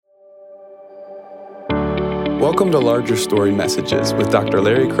Welcome to Larger Story Messages with Dr.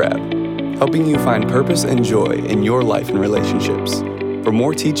 Larry Crabb, helping you find purpose and joy in your life and relationships. For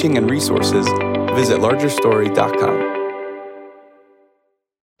more teaching and resources, visit largerstory.com.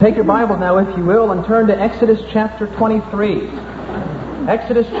 Take your Bible now, if you will, and turn to Exodus chapter 23.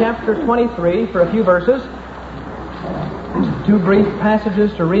 Exodus chapter 23 for a few verses. Two brief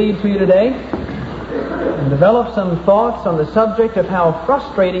passages to read to you today and develop some thoughts on the subject of how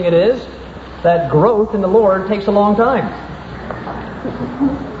frustrating it is that growth in the Lord takes a long time.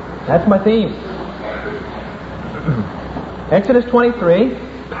 That's my theme. Exodus 23.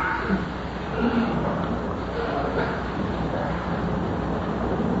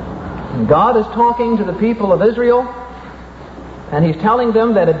 God is talking to the people of Israel, and He's telling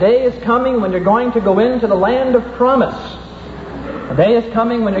them that a day is coming when you're going to go into the land of promise. A day is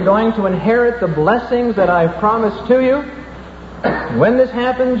coming when you're going to inherit the blessings that I've promised to you. When this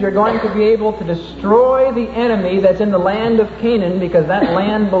happens, you're going to be able to destroy the enemy that's in the land of Canaan, because that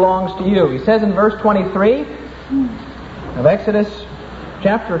land belongs to you. He says in verse 23 of Exodus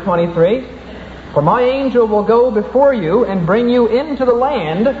chapter 23, "For my angel will go before you and bring you into the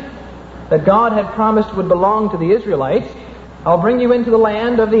land that God had promised would belong to the Israelites. I'll bring you into the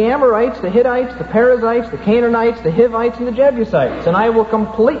land of the Amorites, the Hittites, the Perizzites, the Canaanites, the Hivites, and the Jebusites, and I will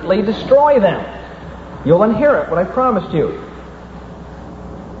completely destroy them. You'll inherit what I promised you."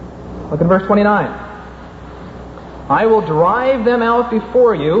 Look at verse 29. "I will drive them out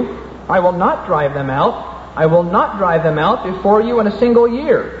before you. I will not drive them out. I will not drive them out before you in a single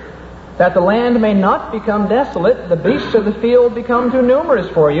year, that the land may not become desolate, the beasts of the field become too numerous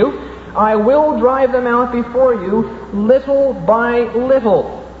for you. I will drive them out before you little by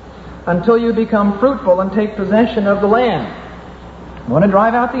little, until you become fruitful and take possession of the land." I want to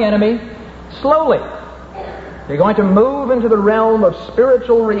drive out the enemy slowly. You're going to move into the realm of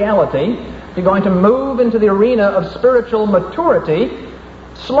spiritual reality. You're going to move into the arena of spiritual maturity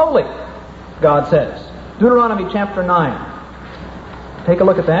slowly, God says. Deuteronomy chapter 9. Take a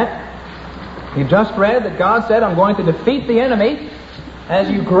look at that. You just read that God said, "I'm going to defeat the enemy." As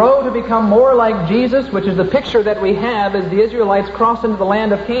you grow to become more like Jesus, which is the picture that we have as the Israelites cross into the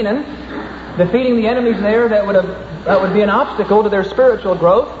land of Canaan, defeating the enemies there that would be an obstacle to their spiritual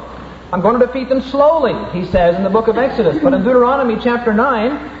growth, I'm going to defeat them slowly, he says in the book of Exodus. But in Deuteronomy chapter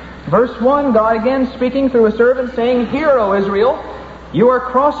 9, verse 1, God again speaking through a servant saying, "Hear, O Israel, you are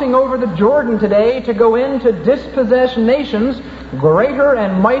crossing over the Jordan today to go in to dispossess nations greater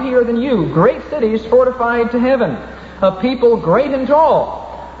and mightier than you, great cities fortified to heaven, a people great and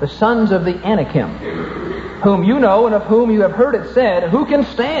tall, the sons of the Anakim, whom you know and of whom you have heard it said, who can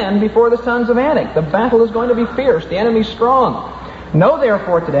stand before the sons of Anak? The battle is going to be fierce, the enemy strong. Know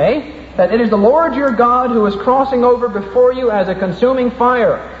therefore today that it is the Lord your God who is crossing over before you as a consuming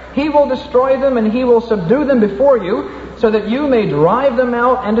fire. He will destroy them and He will subdue them before you, so that you may drive them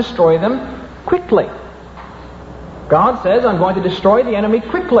out and destroy them quickly." God says, "I'm going to destroy the enemy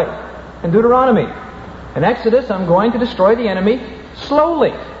quickly." In Deuteronomy. In Exodus, "I'm going to destroy the enemy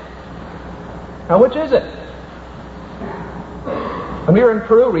slowly." Now, which is it? When we were in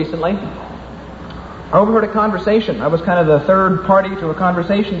Peru recently, I overheard a conversation. I was kind of the third party to a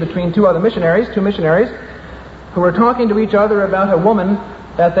conversation between two missionaries, who were talking to each other about a woman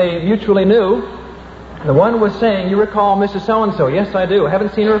that they mutually knew. The one was saying, "You recall Mrs. So-and-so?" "Yes, I do. I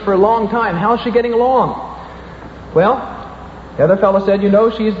haven't seen her for a long time. How's she getting along?" "Well," the other fellow said,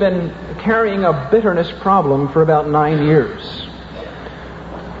 "she's been carrying a bitterness problem for about 9 years.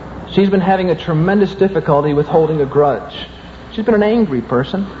 She's been having a tremendous difficulty with holding a grudge. She's been an angry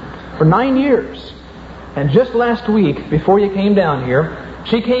person for 9 years. And just last week, before you came down here,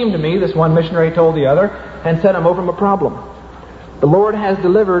 she came to me," this one missionary told the other, "and said, 'I'm over my problem. The Lord has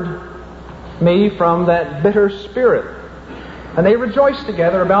delivered me from that bitter spirit.'" And they rejoiced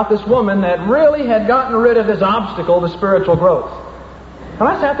together about this woman that really had gotten rid of this obstacle to spiritual growth. And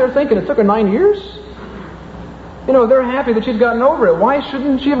I sat there thinking, it took her 9 years? They're happy that she'd gotten over it. Why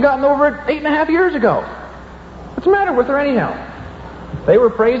shouldn't she have gotten over it 8.5 years ago? What's the matter with her anyhow? They were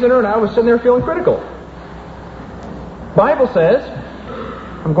praising her and I was sitting there feeling critical. Bible says,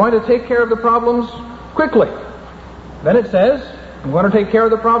 "I'm going to take care of the problems quickly." Then it says, "I'm going to take care of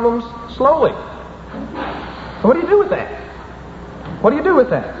the problems slowly." So what do you do with that? What do you do with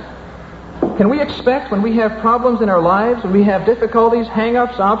that? Can we expect, when we have problems in our lives, when we have difficulties,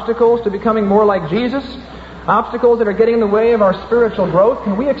 hang-ups, obstacles to becoming more like Jesus, obstacles that are getting in the way of our spiritual growth,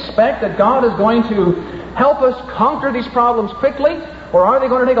 can we expect that God is going to help us conquer these problems quickly, or are they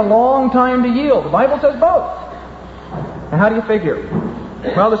going to take a long time to yield? The Bible says both. And how do you figure?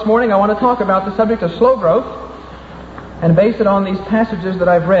 Well, this morning I want to talk about the subject of slow growth and base it on these passages that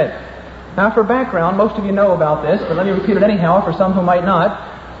I've read. Now, for background, most of you know about this, but let me repeat it anyhow for some who might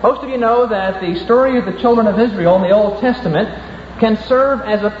not. Most of you know that the story of the children of Israel in the Old Testament can serve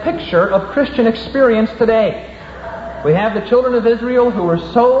as a picture of Christian experience today. We have the children of Israel who were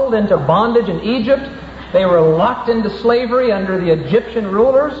sold into bondage in Egypt. They were locked into slavery under the Egyptian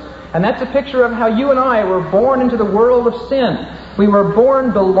rulers. And that's a picture of how you and I were born into the world of sin. We were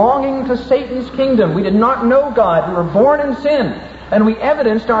born belonging to Satan's kingdom. We did not know God. We were born in sin. And we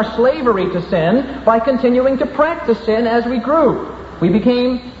evidenced our slavery to sin by continuing to practice sin as we grew. We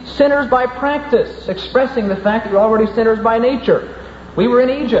became sinners by practice, expressing the fact that we're already sinners by nature. We were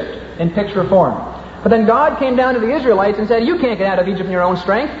in Egypt in picture form. But then God came down to the Israelites and said, you can't get out of Egypt in your own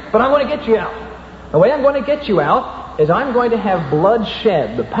strength, but I'm going to get you out. The way I'm going to get you out is I'm going to have blood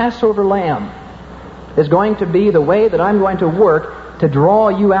shed. The Passover lamb is going to be the way that I'm going to work to draw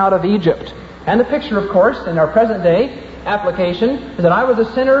you out of Egypt. And the picture, of course, in our present day application is that I was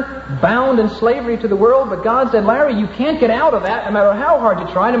a sinner bound in slavery to the world, but God said, Larry, you can't get out of that no matter how hard you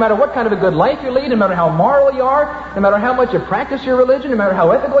try, no matter what kind of a good life you lead, no matter how moral you are, no matter how much you practice your religion, no matter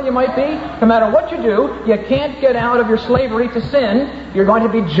how ethical you might be, no matter what you do, you can't get out of your slavery to sin. You're going to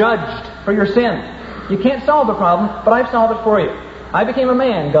be judged for your sin. You can't solve the problem, but I've solved it for you. I became a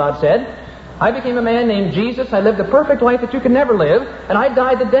man, God said. I became a man named Jesus. I lived the perfect life that you could never live, and I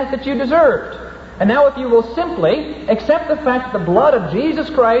died the death that you deserved. And now if you will simply accept the fact that the blood of Jesus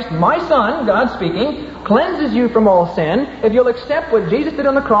Christ, my Son, God speaking, cleanses you from all sin, if you'll accept what Jesus did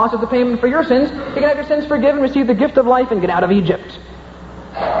on the cross as the payment for your sins, you can have your sins forgiven, receive the gift of life, and get out of Egypt.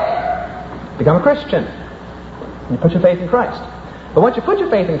 Become a Christian. And you put your faith in Christ. But once you put your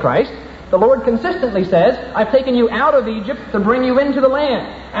faith in Christ, the Lord consistently says, I've taken you out of Egypt to bring you into the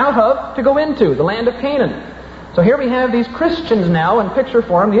land. Out of, to go into, the land of Canaan. So here we have these Christians now in picture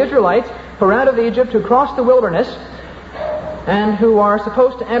form, the Israelites, who are out of Egypt, who crossed the wilderness, and who are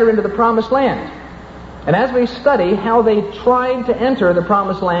supposed to enter into the promised land. And as we study how they tried to enter the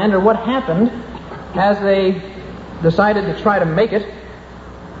promised land, or what happened as they decided to try to make it,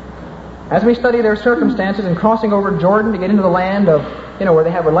 as we study their circumstances in crossing over Jordan to get into the land of, where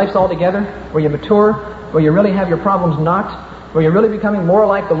they have their lives all together, where you mature, where you really have your problems knocked, where you're really becoming more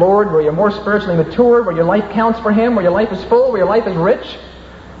like the Lord, where you're more spiritually mature, where your life counts for Him, where your life is full, where your life is rich.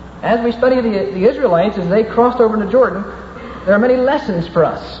 As we study the Israelites, as they crossed over into Jordan, there are many lessons for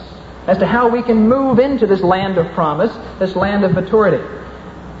us as to how we can move into this land of promise, this land of maturity.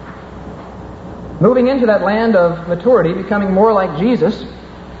 Moving into that land of maturity, becoming more like Jesus,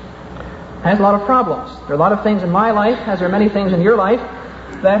 has a lot of problems. There are a lot of things in my life, as there are many things in your life,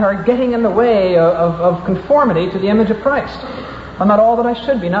 that are getting in the way of conformity to the image of Christ. I'm not all that I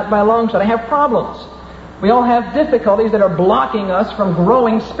should be, not by a long shot. I have problems. We all have difficulties that are blocking us from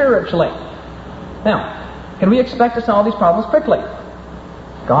growing spiritually. Now, can we expect to solve these problems quickly?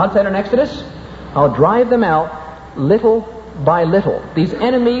 God said in Exodus, I'll drive them out little by little. These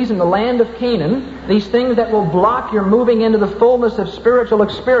enemies in the land of Canaan, these things that will block your moving into the fullness of spiritual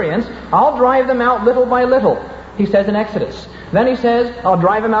experience, I'll drive them out little by little, He says in Exodus. Then He says, I'll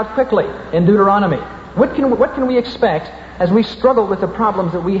drive them out quickly in Deuteronomy. What can we expect as we struggle with the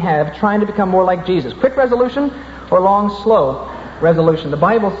problems that we have trying to become more like Jesus? Quick resolution or long, slow resolution? The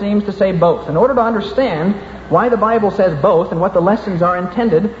Bible seems to say both. In order to understand why the Bible says both and what the lessons are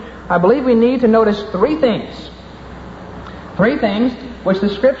intended, I believe we need to notice three things. Three things which the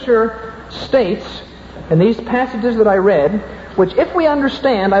Scripture states in these passages that I read, which if we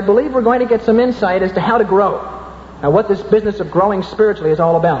understand, I believe we're going to get some insight as to how to grow. Now, what this business of growing spiritually is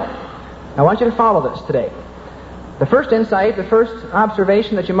all about. I want you to follow this today. The first insight, the first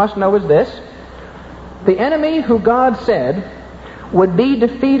observation that you must know is this. The enemy who God said would be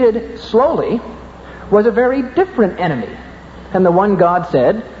defeated slowly was a very different enemy than the one God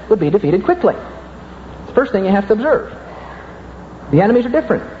said would be defeated quickly. It's the first thing you have to observe. The enemies are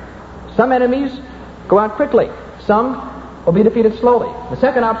different. Some enemies go out quickly. Some will be defeated slowly. The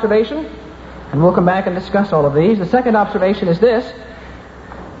second observation, and we'll come back and discuss all of these, the second observation is this,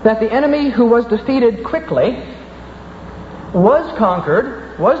 that the enemy who was defeated quickly was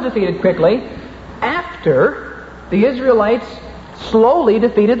conquered, was defeated quickly, after the Israelites slowly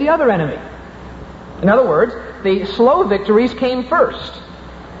defeated the other enemy. In other words, the slow victories came first.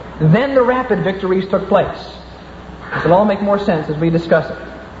 Then the rapid victories took place. This will all make more sense as we discuss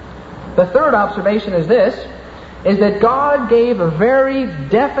it. The third observation is this, is that God gave a very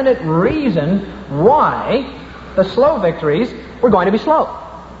definite reason why the slow victories were going to be slow.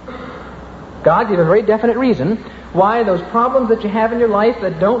 God gave a very definite reason why those problems that you have in your life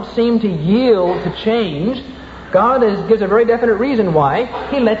that don't seem to yield to change, God gives a very definite reason why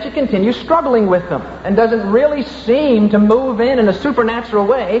He lets you continue struggling with them and doesn't really seem to move in a supernatural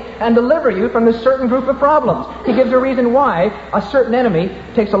way and deliver you from this certain group of problems. He gives a reason why a certain enemy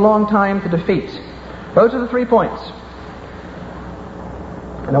takes a long time to defeat. Those are the 3 points.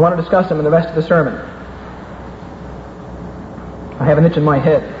 And I want to discuss them in the rest of the sermon. I have an itch in my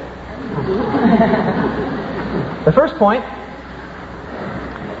head. The first point,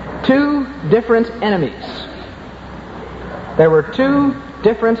 2 different enemies. There were 2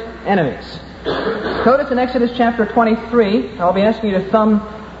 different enemies. Notice in Exodus chapter 23, I'll be asking you to thumb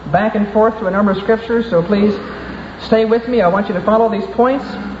back and forth through a number of scriptures, so please stay with me. I want you to follow these points.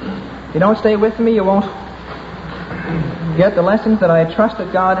 If you don't stay with me, you won't get the lessons that I trust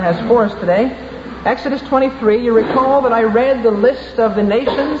that God has for us today. Exodus 23, you recall that I read the list of the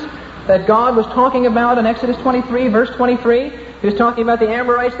nations that God was talking about in Exodus 23, verse 23. He was talking about the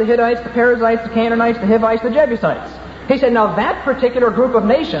Amorites, the Hittites, the Perizzites, the Canaanites, the Hivites, the Jebusites. He said, now that particular group of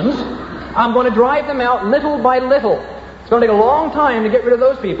nations, I'm going to drive them out little by little. It's going to take a long time to get rid of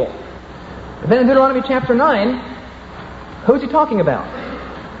those people. But then in Deuteronomy chapter 9, who's he talking about?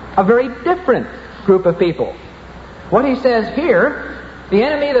 A very different group of people. What he says here, the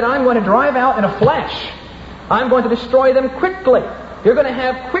enemy that I'm going to drive out in a flash, I'm going to destroy them quickly. You're going to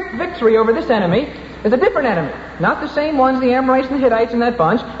have quick victory over this enemy. It's a different enemy. Not the same ones, the Amorites and the Hittites and that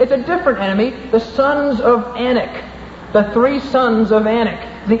bunch. It's a different enemy, the sons of Anak. The 3 sons of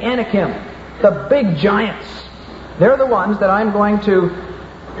Anak, the Anakim, the big giants. They're the ones that I'm going to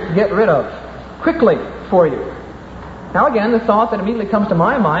get rid of quickly for you. Now again, the thought that immediately comes to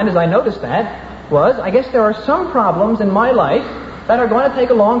my mind as I notice that was, I guess there are some problems in my life that are going to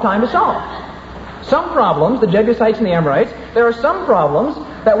take a long time to solve. Some problems, the Jebusites and the Amorites, there are some problems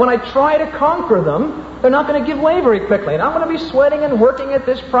that when I try to conquer them, they're not going to give way very quickly. And I'm going to be sweating and working at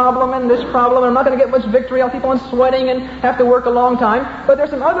this problem and this problem, and I'm not going to get much victory. I'll keep on sweating and have to work a long time. But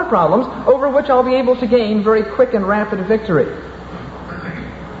there's some other problems over which I'll be able to gain very quick and rapid victory.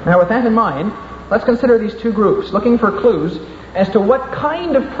 Now with that in mind, let's consider these 2 groups, looking for clues as to what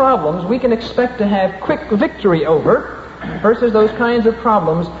kind of problems we can expect to have quick victory over versus those kinds of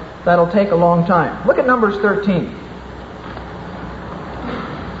problems that'll take a long time. Look at Numbers 13.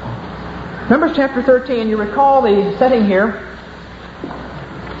 Numbers chapter 13, you recall the setting here.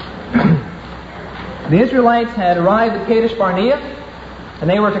 The Israelites had arrived at Kadesh Barnea, and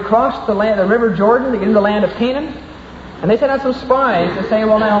they were to cross the river Jordan to get into the land of Canaan. And they sent out some spies to say,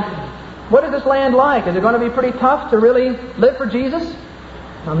 well now, what is this land like? Is it going to be pretty tough to really live for Jesus?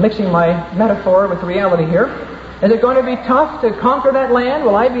 I'm mixing my metaphor with the reality here. Is it going to be tough to conquer that land?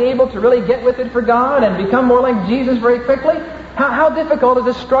 Will I be able to really get with it for God and become more like Jesus very quickly? How difficult is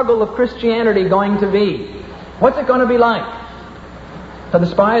this struggle of Christianity going to be? What's it going to be like? So the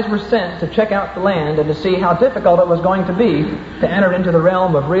spies were sent to check out the land and to see how difficult it was going to be to enter into the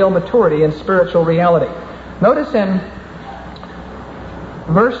realm of real maturity and spiritual reality. Notice in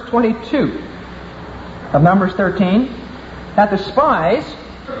verse 22 of Numbers 13 that the spies,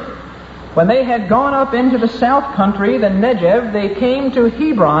 when they had gone up into the south country, the Negev, they came to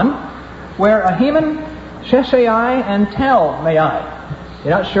Hebron, where Ahiman, Sheshai, and Talmai.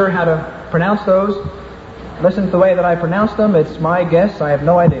 You're not sure how to pronounce those? Listen to the way that I pronounce them. It's my guess. I have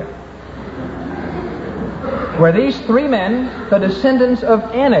no idea. Where these 3 men, the descendants of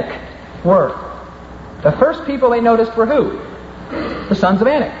Anak, were. The first people they noticed were who? The sons of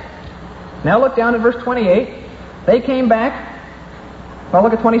Anak. Now look down at verse 28. They came back. Well,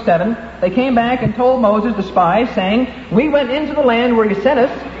 look at 27. They came back and told Moses, the spies, saying, we went into the land where you sent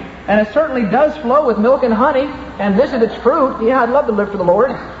us, and it certainly does flow with milk and honey, and this is its fruit. Yeah, I'd love to live for the Lord.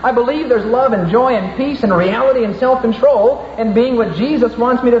 I believe there's love and joy and peace and reality and self-control in being what Jesus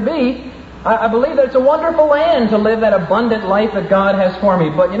wants me to be. I believe that it's a wonderful land to live that abundant life that God has for me.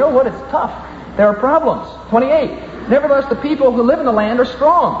 But you know what? It's tough. There are problems. 28. Nevertheless, the people who live in the land are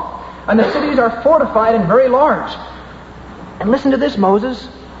strong, and the cities are fortified and very large. And listen to this, Moses.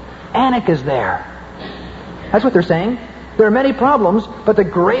 Anak is there. That's what they're saying. There are many problems, but the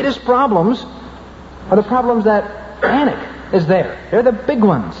greatest problems are the problems that Anak is there. They're the big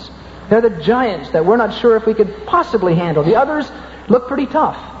ones. They're the giants that we're not sure if we could possibly handle. The others look pretty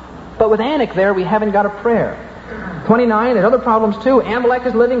tough. But with Anak there, we haven't got a prayer. 29, there's other problems too. Amalek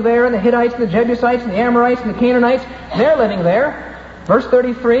is living there, and the Hittites, and the Jebusites, and the Amorites, and the Canaanites, they're living there. Verse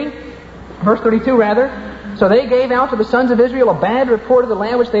 32 rather. So they gave out to the sons of Israel a bad report of the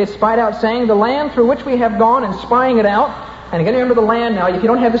land which they had spied out, saying, the land through which we have gone and spying it out. And again, remember the land now. If you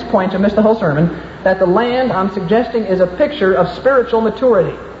don't have this point, you'll miss the whole sermon. That the land, I'm suggesting, is a picture of spiritual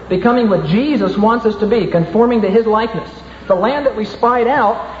maturity. Becoming what Jesus wants us to be, conforming to His likeness. The land that we spied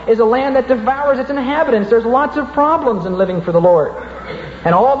out is a land that devours its inhabitants. There's lots of problems in living for the Lord.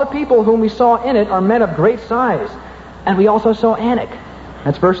 And all the people whom we saw in it are men of great size. And we also saw Anak.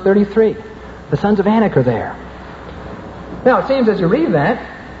 That's verse 33. The sons of Anak are there. Now, it seems as you read that,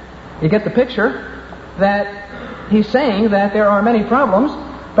 you get the picture that he's saying that there are many problems,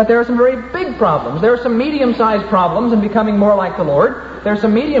 but there are some very big problems. There are some medium-sized problems in becoming more like the Lord. There are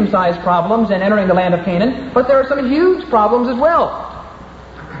some medium-sized problems in entering the land of Canaan, but there are some huge problems as well.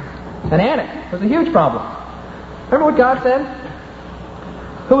 And Anak was a huge problem. Remember what God said?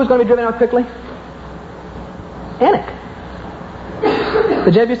 Who was going to be driven out quickly? Anak.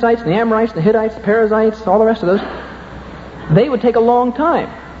 The Jebusites, the Amorites, the Hittites, the Perizzites, all the rest of those, they would take a long time.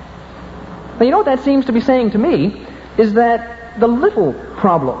 Now, you know what that seems to be saying to me is that the little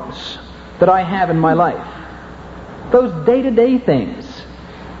problems that I have in my life, those day-to-day things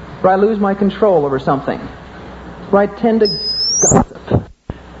where I lose my control over something, where I tend to gossip,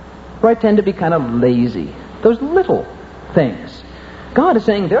 where I tend to be kind of lazy, those little things, God is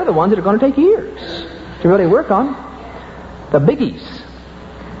saying they're the ones that are going to take years to really work on. The biggies,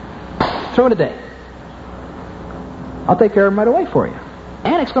 throw in a day. I'll take care of them right away for you.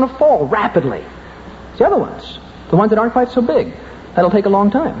 Anak's going to fall rapidly. It's the other ones, the ones that aren't quite so big, that'll take a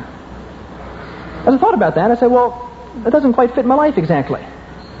long time. As I thought about that, I said, well, that doesn't quite fit my life exactly.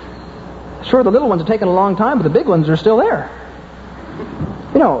 Sure, the little ones are taking a long time, but the big ones are still there.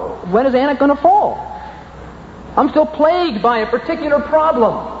 You know, when is Anak going to fall? I'm still plagued by a particular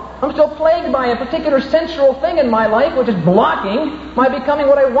problem. I'm still plagued by a particular central thing in my life which is blocking my becoming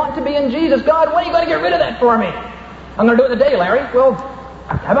what I want to be in Jesus. God, when are you going to get rid of that for me? I'm going to do it in a day, Larry. Well,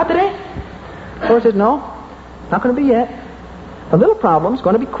 how about today? The Lord says, no, not going to be yet. The little problems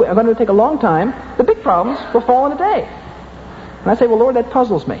are going to take a long time. The big problems will fall in a day. And I say, well, Lord, that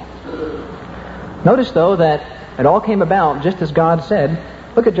puzzles me. Notice, though, that it all came about just as God said.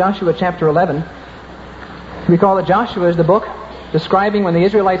 Look at Joshua chapter 11. Recall that Joshua is the book describing when the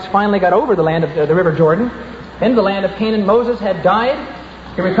Israelites finally got over the land of the river Jordan. In the land of Canaan, Moses had died.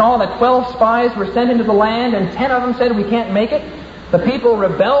 You recall that 12 spies were sent into the land, and 10 of them said, we can't make it. The people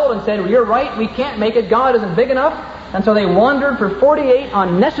rebelled and said, well, you're right, we can't make it. God isn't big enough. And so they wandered for 48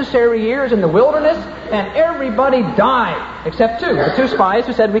 unnecessary years in the wilderness, and everybody died, except two. The two spies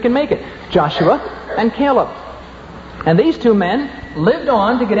who said we can make it, Joshua and Caleb. And these two men lived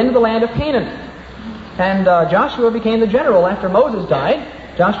on to get into the land of Canaan. And Joshua became the general after Moses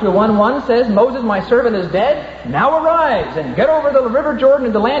died. Joshua 1:1 says, Moses, my servant, is dead. Now arise and get over the river Jordan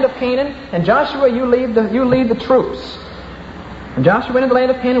into the land of Canaan. And Joshua, you lead the troops. And Joshua went into the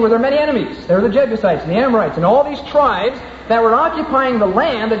land of Canaan where there were many enemies. There were the Jebusites and the Amorites and all these tribes that were occupying the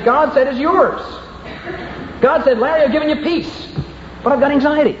land that God said is yours. God said, Larry, I've given you peace, but I've got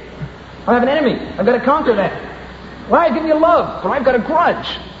anxiety. I have an enemy. I've got to conquer that. Larry, I've given you love, but I've got a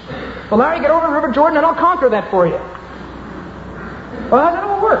grudge. Well, Larry, get over the river Jordan and I'll conquer that for you. Well, how's that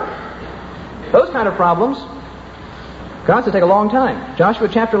going to work? Those kind of problems, God said take a long time. Joshua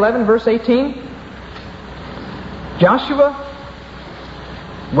chapter 11, verse 18. Joshua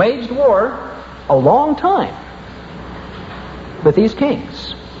waged war a long time with these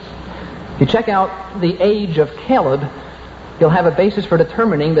kings. If you check out the age of Caleb, you'll have a basis for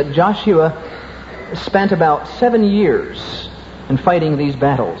determining that Joshua spent about 7 years in fighting these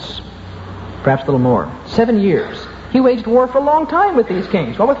battles. Perhaps a little more. 7 years. He waged war for a long time with these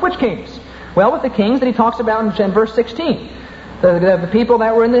kings. Well, with which kings? Well, with the kings that he talks about in verse 16. The people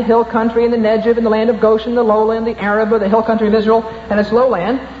that were in the hill country, in the Negev, in the land of Goshen, the lowland, the Arabah, the hill country of Israel, and its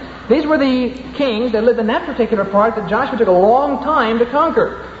lowland. These were the kings that lived in that particular part that Joshua took a long time to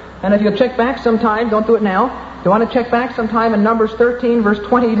conquer. And if you'll check back sometime, don't do it now, if you want to check back sometime in Numbers 13, verse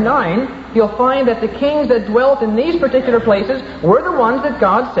 29, you'll find that the kings that dwelt in these particular places were the ones that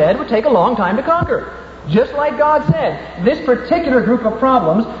God said would take a long time to conquer. Just like God said, this particular group of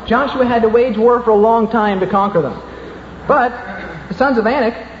problems, Joshua had to wage war for a long time to conquer them. But the sons of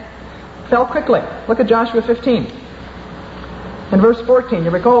Anak fell quickly. Look at Joshua 15. In verse 14, you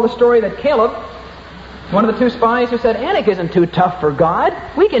recall the story that Caleb, one of the two spies who said, Anak isn't too tough for God.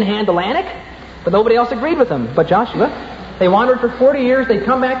 We can handle Anak. But nobody else agreed with him but Joshua. They wandered for 40 years. They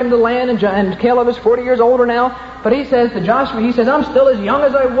come back into the land, and Caleb is 40 years older now. But he says to Joshua, he says, I'm still as young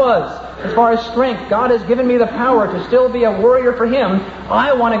as I was. As far as strength, God has given me the power to still be a warrior for Him.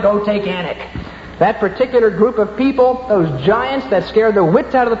 I want to go take Anak. That particular group of people, those giants that scared the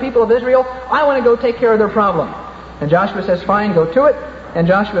wits out of the people of Israel, I want to go take care of their problem. And Joshua says, fine, go to it. And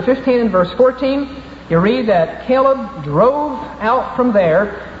Joshua 15 and verse 14, you read that Caleb drove out from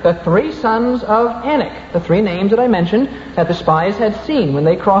there the three sons of Anak, the three names that I mentioned that the spies had seen when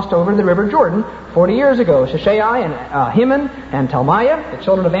they crossed over the River Jordan 40 years ago. Sheshai and Heman and Talmaiah, the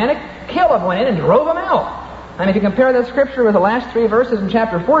children of Anak. Caleb went in and drove them out. And if you compare that scripture with the last three verses in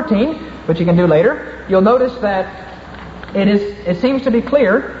chapter 14, which you can do later, you'll notice that it seems to be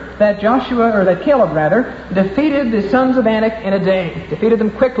clear that Caleb defeated the sons of Anak in a day. Defeated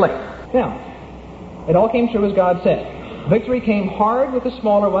them quickly. Now, it all came true as God said. Victory came hard with the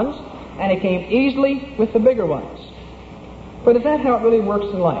smaller ones, and it came easily with the bigger ones. But is that how it really works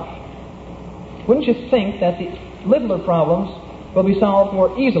in life? Wouldn't you think that the littler problems will be solved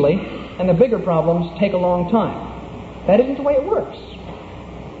more easily, and the bigger problems take a long time? That isn't the way it works.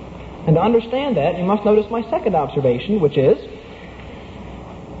 And to understand that, you must notice my second observation, which is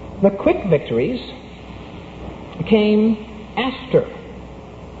the quick victories came after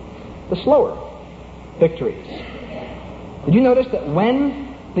the slower victories. Did you notice that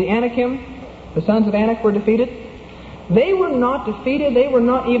when the Anakim, the sons of Anak, were defeated, they were not defeated, they were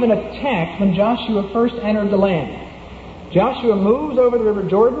not even attacked when Joshua first entered the land. Joshua moves over the River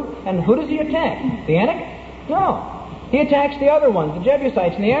Jordan, and who does he attack? The Anak? No. He attacks the other ones, the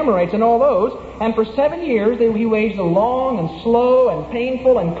Jebusites and the Amorites and all those, and for 7 years he waged a long and slow and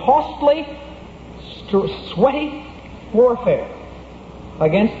painful and costly, sweaty warfare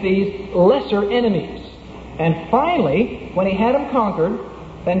against these lesser enemies. And finally, when he had them conquered,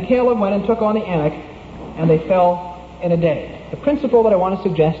 then Caleb went and took on the Anak, and they fell in a day. The principle that I want to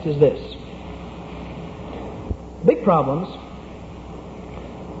suggest is this. Big problems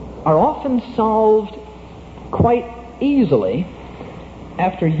are often solved quite easily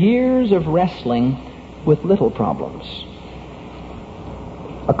after years of wrestling with little problems.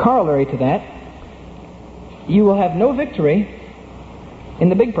 A corollary to that, you will have no victory in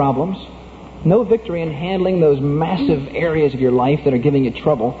the big problems, no victory in handling those massive areas of your life that are giving you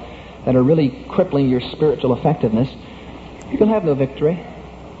trouble, that are really crippling your spiritual effectiveness. You'll have no victory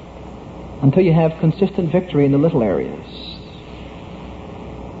until you have consistent victory in the little areas.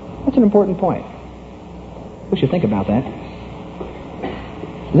 That's an important point. We should think about that.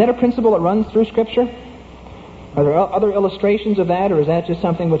 Is that a principle that runs through Scripture? Are there other illustrations of that, or is that just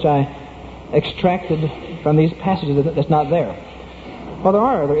something which I extracted from these passages that's not there? Well, there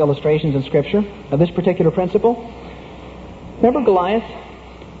are other illustrations in Scripture of this particular principle. Remember Goliath?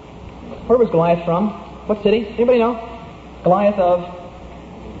 Where was Goliath from? What city? Anybody know? Goliath of?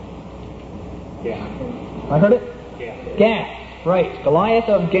 Gath. I heard it? Gath. Right. Goliath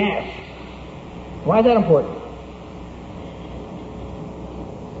of Gath. Why is that important?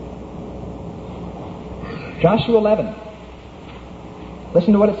 Joshua 11.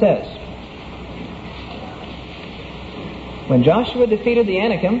 Listen to what it says. When Joshua defeated the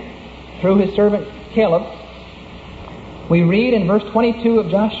Anakim through his servant Caleb, we read in verse 22 of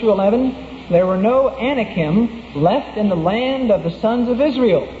Joshua 11, there were no Anakim left in the land of the sons of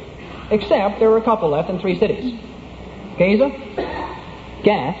Israel, except there were a couple left in 3 cities. Gaza,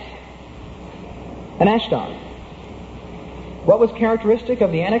 Gath, and Ashdod. What was characteristic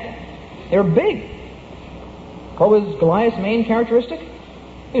of the Anak? They were big. What was Goliath's main characteristic?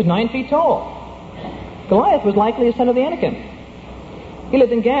 He was 9 feet tall. Goliath was likely a son of the Anakim. He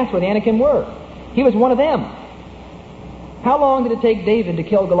lived in Gath where the Anakim were. He was one of them. How long did it take David to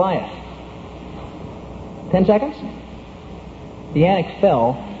kill Goliath? 10 seconds? The Anak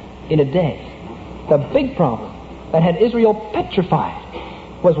fell in a day. The big problem that had Israel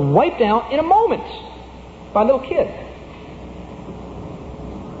petrified was wiped out in a moment by a little kid.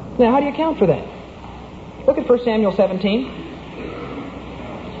 Now, how do you account for that? Look at 1 Samuel 17.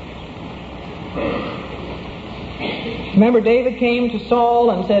 Remember, David came to Saul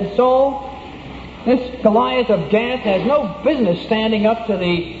and said, Saul, this Goliath of Gath has no business standing up to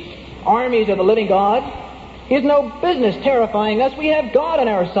the armies of the living God. He has no business terrifying us. We have God on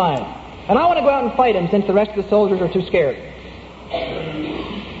our side. And I want to go out and fight him since the rest of the soldiers are too scared.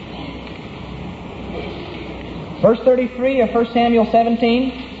 Verse 33 of 1 Samuel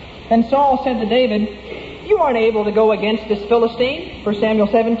 17. And Saul said to David, you aren't able to go against this Philistine. 1 Samuel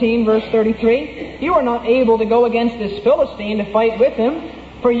 17, verse 33. You are not able to go against this Philistine to fight with him,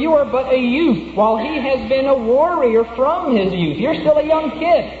 for you are but a youth, while he has been a warrior from his youth. You're still a young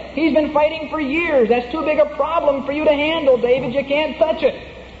kid. He's been fighting for years. That's too big a problem for you to handle, David. You can't touch it.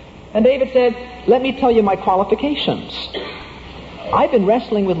 And David said, let me tell you my qualifications. I've been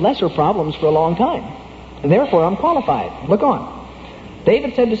wrestling with lesser problems for a long time, and therefore I'm qualified. Look on.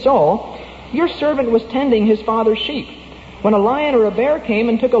 David said to Saul, your servant was tending his father's sheep. When a lion or a bear came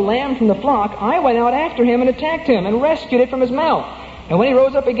and took a lamb from the flock, I went out after him and attacked him and rescued it from his mouth. And when he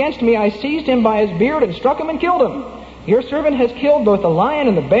rose up against me, I seized him by his beard and struck him and killed him. Your servant has killed both the lion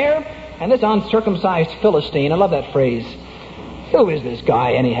and the bear, and this uncircumcised Philistine. I love that phrase. Who is this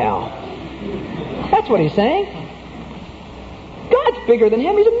guy, anyhow? That's what he's saying. God's bigger than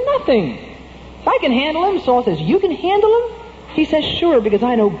him. He's nothing. If I can handle him, Saul says, you can handle him? He says, sure, because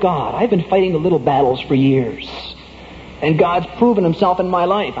I know God. I've been fighting the little battles for years. And God's proven himself in my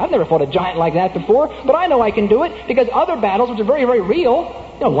life. I've never fought a giant like that before, but I know I can do it because other battles, which are very, very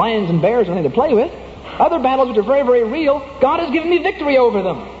real, lions and bears are nothing to play with, other battles which are very, very real, God has given me victory over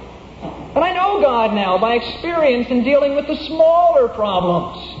them. And I know God now by experience in dealing with the smaller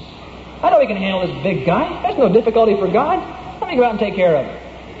problems. I know he can handle this big guy. There's no difficulty for God. Let me go out and take care of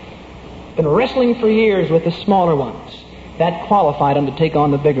it. Been wrestling for years with the smaller ones. That qualified him to take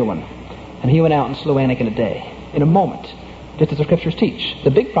on the bigger one. And he went out and slew Anak in a day, in a moment, just as the Scriptures teach.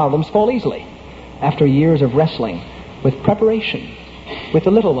 The big problems fall easily after years of wrestling with preparation, with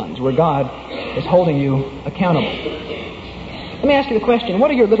the little ones where God is holding you accountable. Let me ask you the question, what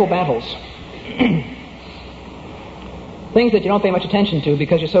are your little battles? Things that you don't pay much attention to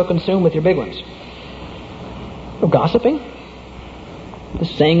because you're so consumed with your big ones. Gossiping?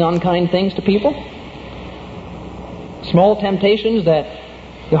 Just saying unkind things to people? Small temptations that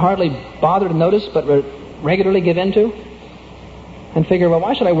you hardly bother to notice but regularly give in to? And figure, well,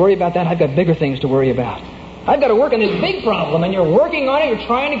 why should I worry about that? I've got bigger things to worry about. I've got to work on this big problem, and you're working on it, you're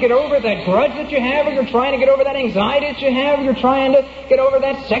trying to get over that grudge that you have, or you're trying to get over that anxiety that you have, or you're trying to get over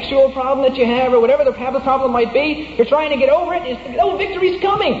that sexual problem that you have, or whatever the problem might be, you're trying to get over it, and victory's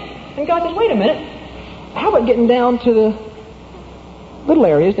coming. And God says, wait a minute, how about getting down to the little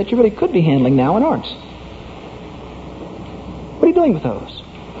areas that you really could be handling now and aren't? What are you doing with those?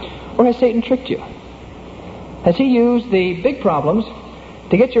 Or has Satan tricked you? Has he used the big problems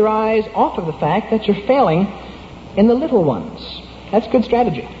to get your eyes off of the fact that you're failing in the little ones? That's good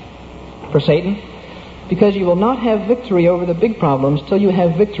strategy for Satan, because you will not have victory over the big problems till you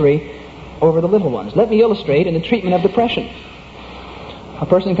have victory over the little ones. Let me illustrate in the treatment of depression. A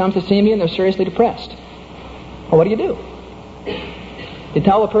person comes to see me and they're seriously depressed. Well, what do? You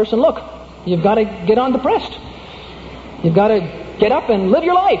tell the person, look, you've got to get undepressed. You've got to get up and live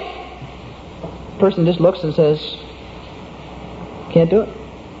your life. The person just looks and says, can't do it.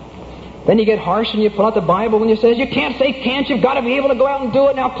 Then you get harsh and you pull out the Bible when you says, you can't say can't, you've got to be able to go out and do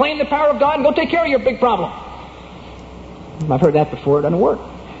it. Now claim the power of God and go take care of your big problem. I've heard that before, it doesn't work.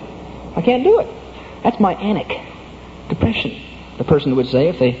 I can't do it. That's my Anak, depression, the person would say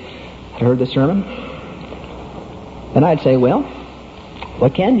if they had heard the sermon. Then I'd say, well,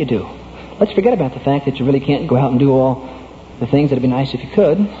 what can you do? Let's forget about the fact that you really can't go out and do all the things that would be nice if you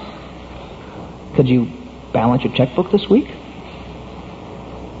could. Could you balance your checkbook this week?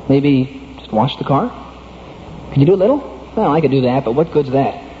 Maybe just wash the car? Can you do a little? Well, I could do that, but what good's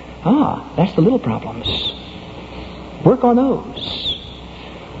that? That's the little problems. Work on those.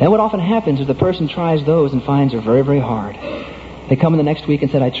 Then what often happens is the person tries those and finds they're very, very hard. They come in the next week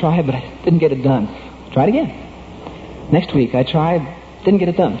and said, I tried, but I didn't get it done. Try it again. Next week, I tried, didn't get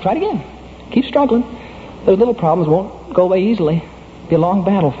it done. Try it again. Keep struggling. Those little problems won't go away easily. It'll be a long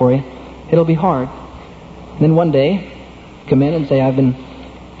battle for you. It'll be hard. And then one day, come in and say, I've been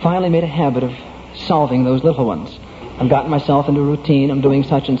finally made a habit of solving those little ones. I've gotten myself into a routine. I'm doing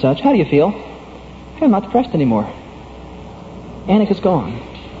such and such. How do you feel? Hey, I'm not depressed anymore. Anak is gone.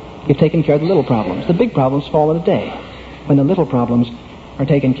 You've taken care of the little problems. The big problems fall in a day when the little problems are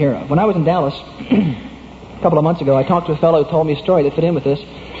taken care of. When I was in Dallas a couple of months ago, I talked to a fellow who told me a story that fit in with this.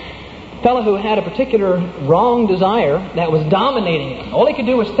 A fellow who had a particular wrong desire that was dominating him. All he could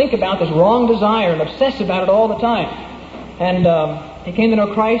do was think about this wrong desire and obsess about it all the time. And he came to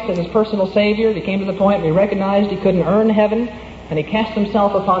know Christ as his personal Savior. He came to the point where he recognized he couldn't earn heaven, and he cast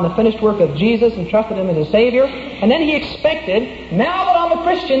himself upon the finished work of Jesus and trusted him as his Savior. And then he expected, now that I'm a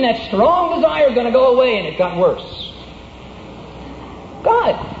Christian, that strong desire is going to go away, and it got worse.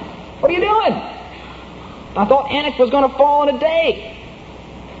 God, what are you doing? I thought Anak was going to fall in a day.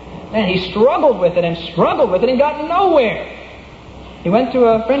 And he struggled with it and got nowhere. He went to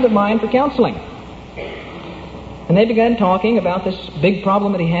a friend of mine for counseling. And they began talking about this big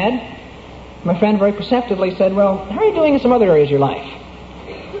problem that he had. My friend very perceptively said, well, how are you doing in some other areas of your life?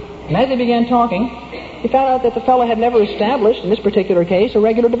 And as they began talking, he found out that the fellow had never established, in this particular case, a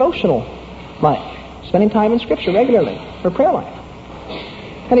regular devotional life, spending time in Scripture regularly, or prayer life.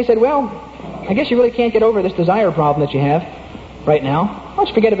 And he said, well, I guess you really can't get over this desire problem that you have right now. Why don't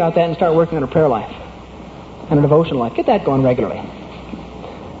you forget about that and start working on a prayer life and a devotional life? Get that going regularly.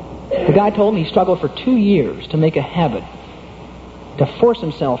 The guy told me he struggled for 2 years to make a habit, to force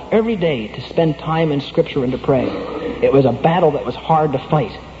himself every day to spend time in Scripture and to pray. It was a battle that was hard to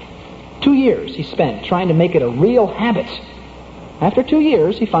fight. 2 years he spent trying to make it a real habit. After 2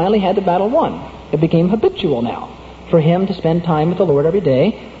 years, he finally had the battle won. It became habitual now for him to spend time with the Lord every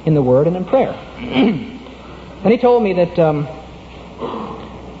day in the Word and in prayer. And he told me that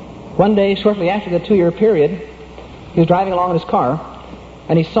one day, shortly after the 2-year period, he was driving along in his car,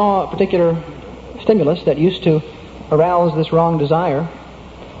 and he saw a particular stimulus that used to arouse this wrong desire,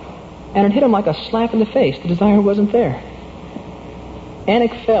 and it hit him like a slap in the face. The desire wasn't there.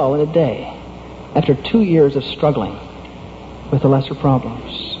 Anik fell in a day after 2 years of struggling with the lesser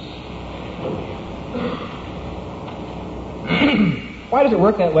problems. Why does it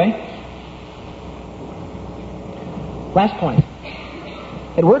work that way? Last point.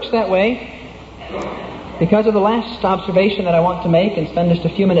 It works that way because of the last observation that I want to make and spend just a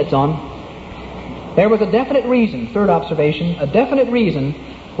few minutes on. There was a definite reason, third observation, a definite reason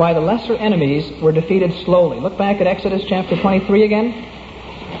why the lesser enemies were defeated slowly. Look back at Exodus chapter 23 again.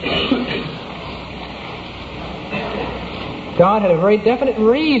 God had a very definite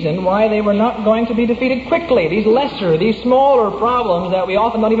reason why they were not going to be defeated quickly. These lesser, these smaller problems that we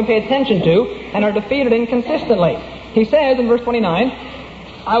often don't even pay attention to and are defeated inconsistently. He says in verse 29,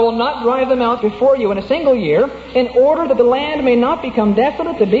 I will not drive them out before you in a single year, in order that the land may not become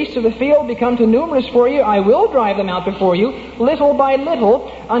desolate, the beasts of the field become too numerous for you. I will drive them out before you, little by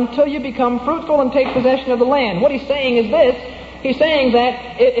little, until you become fruitful and take possession of the land. What he's saying is this. He's saying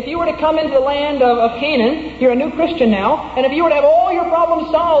that if you were to come into the land of Canaan, you're a new Christian now, and if you were to have all your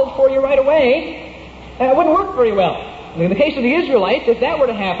problems solved for you right away, it wouldn't work very well. In the case of the Israelites, if that were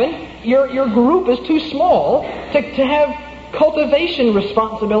to happen, your group is too small to have cultivation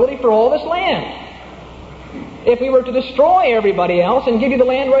responsibility for all this land. If we were to destroy everybody else and give you the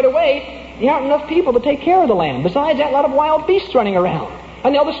land right away, you aren't enough people to take care of the land. Besides that, a lot of wild beasts running around,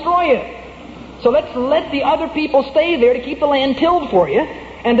 and they'll destroy you. So let's let the other people stay there to keep the land tilled for you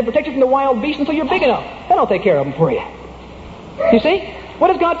and to protect you from the wild beasts until you're big enough. Then I'll take care of them for you. You see? What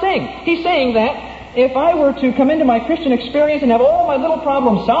is God saying? He's saying that if I were to come into my Christian experience and have all my little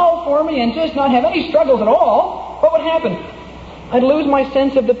problems solved for me and just not have any struggles at all, what would happen? I'd lose my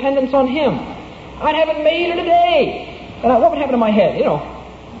sense of dependence on Him. I'd haven't made it a day. And what would happen to my head? You know.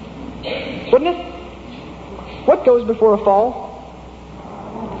 Wouldn't it? What goes before a fall?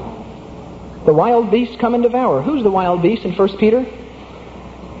 The wild beasts come and devour. Who's the wild beast in 1 Peter?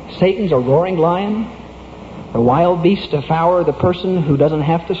 Satan's a roaring lion. The wild beasts devour the person who doesn't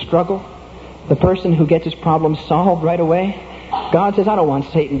have to struggle, the person who gets his problems solved right away. God says, I don't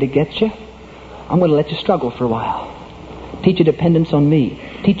want Satan to get you. I'm going to let you struggle for a while. Teach you dependence on me.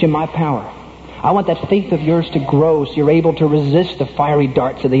 Teach you my power. I want that faith of yours to grow so you're able to resist the fiery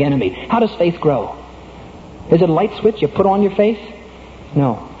darts of the enemy. How does faith grow? Is it a light switch you put on your faith?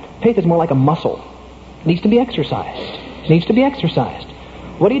 No. Faith is more like a muscle. It needs to be exercised. It needs to be exercised.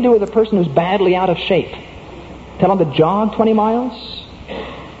 What do you do with a person who's badly out of shape? Tell him to jog 20 miles?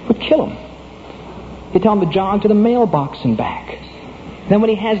 It would kill him. You tell him to jog to the mailbox and back. Then when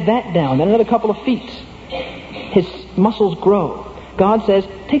he has that down, then another couple of feet, his muscles grow. God says,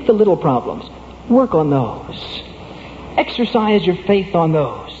 take the little problems. Work on those. Exercise your faith on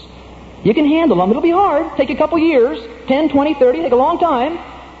those. You can handle them. It'll be hard. Take a couple years, 10, 20, 30, take a long time.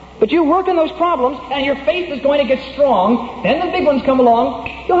 But you work on those problems, and your faith is going to get strong. Then the big ones come along,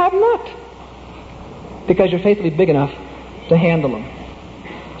 you'll have nut. Because your faith will be big enough to handle them.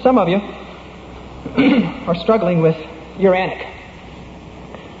 Some of you are struggling with your Anik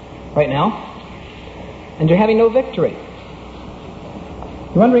right now, and you're having no victory.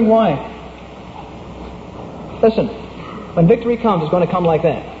 You're wondering why. Listen, when victory comes, it's going to come like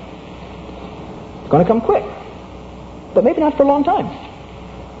that. It's going to come quick, but maybe not for a long time.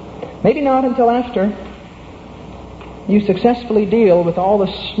 Maybe not until after you successfully deal with all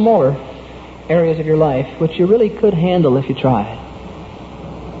the smaller areas of your life, which you really could handle if you tried.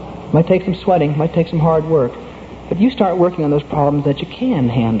 Might take some sweating, might take some hard work, but you start working on those problems that you can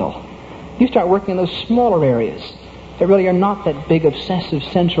handle. You start working on those smaller areas that really are not that big obsessive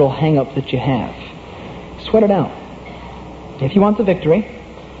central hang-up that you have. Sweat it out. If you want the victory,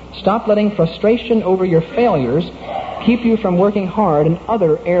 stop letting frustration over your failures keep you from working hard in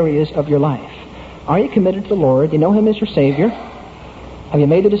other areas of your life. Are you committed to the Lord? You know Him as your Savior? Have you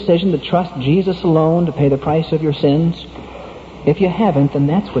made the decision to trust Jesus alone to pay the price of your sins? If you haven't, then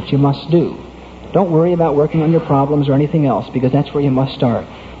that's what you must do. Don't worry about working on your problems or anything else, because that's where you must start,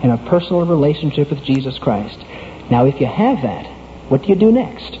 in a personal relationship with Jesus Christ. Now, if you have that, what do you do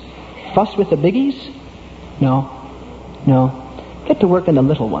next? Fuss with the biggies? No. Get to work on the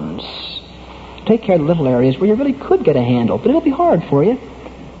little ones. Take care of the little areas where you really could get a handle, but it'll be hard for you.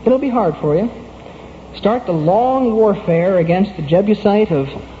 It'll be hard for you. Start the long warfare against the Jebusite of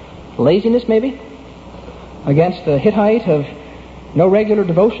laziness maybe, against the Hittite of no regular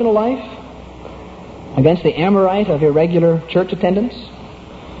devotional life, against the Amorite of irregular church attendance,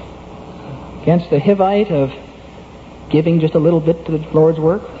 against the Hivite of giving just a little bit to the Lord's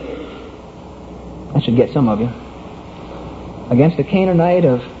work. That should get some of you. Against the Canaanite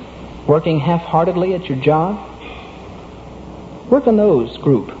of working half-heartedly at your job. Work on those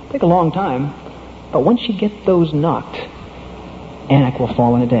group. Take a long time, but once you get those knocked, Anak will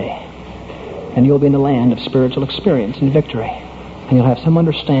fall in a day. And you'll be in the land of spiritual experience and victory. And you'll have some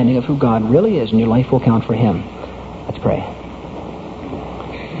understanding of who God really is, and your life will count for Him. Let's pray.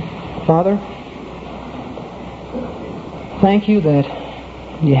 Father, thank you that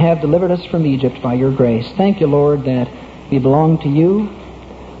you have delivered us from Egypt by your grace. Thank you, Lord, that we belong to you,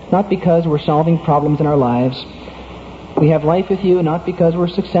 not because we're solving problems in our lives. We have life with you not because we're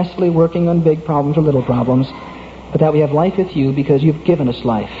successfully working on big problems or little problems, but that we have life with you because you've given us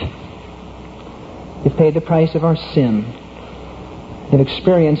life. You've paid the price of our sin. You've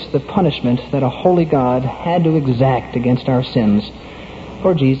experienced the punishment that a holy God had to exact against our sins.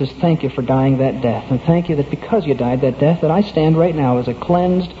 Lord Jesus, thank you for dying that death, and thank you that because you died that death, that I stand right now as a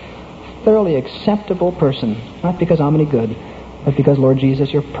cleansed, thoroughly acceptable person, not because I'm any good, but because, Lord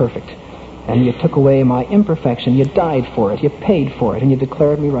Jesus, you're perfect. And you took away my imperfection. You died for it. You paid for it. And you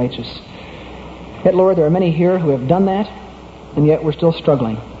declared me righteous. Yet, Lord, there are many here who have done that, and yet we're still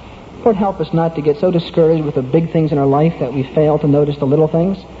struggling. Lord, help us not to get so discouraged with the big things in our life that we fail to notice the little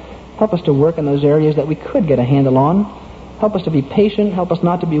things. Help us to work in those areas that we could get a handle on. Help us to be patient. Help us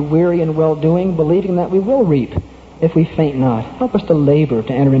not to be weary in well-doing, believing that we will reap if we faint not. Help us to labor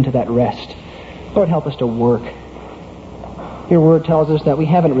to enter into that rest. Lord, help us to work. Your word tells us that we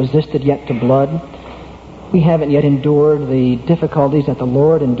haven't resisted yet to blood. We haven't yet endured the difficulties that the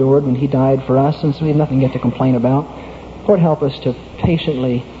Lord endured when He died for us, and so we have nothing yet to complain about. Lord, help us to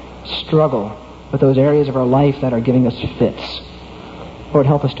patiently struggle with those areas of our life that are giving us fits. Lord,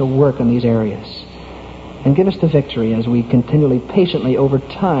 help us to work in these areas. And give us the victory as we continually, patiently, over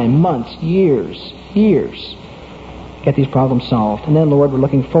time, months, years, get these problems solved. And then, Lord, we're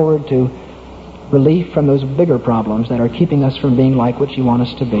looking forward to relief from those bigger problems that are keeping us from being like what you want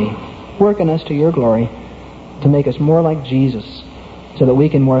us to be. Work in us to your glory to make us more like Jesus so that we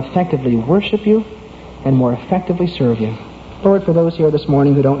can more effectively worship you and more effectively serve you. Lord, for those here this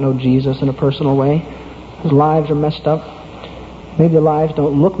morning who don't know Jesus in a personal way, whose lives are messed up, maybe their lives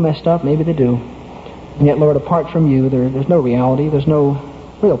don't look messed up, maybe they do. And yet, Lord, apart from you, there's no reality, there's no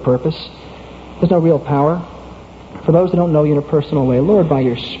real purpose, there's no real power. For those who don't know you in a personal way, Lord, by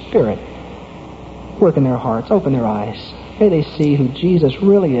your Spirit, work in their hearts, open their eyes. May they see who Jesus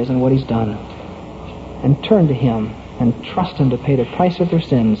really is and what He's done. And turn to Him and trust Him to pay the price of their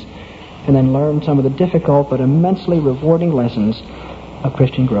sins, and then learn some of the difficult but immensely rewarding lessons of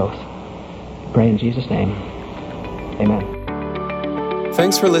Christian growth. Pray in Jesus' name. Amen.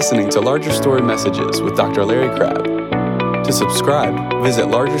 Thanks for listening to Larger Story Messages with Dr. Larry Crabb. To subscribe, visit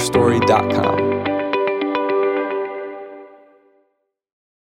largerstory.com.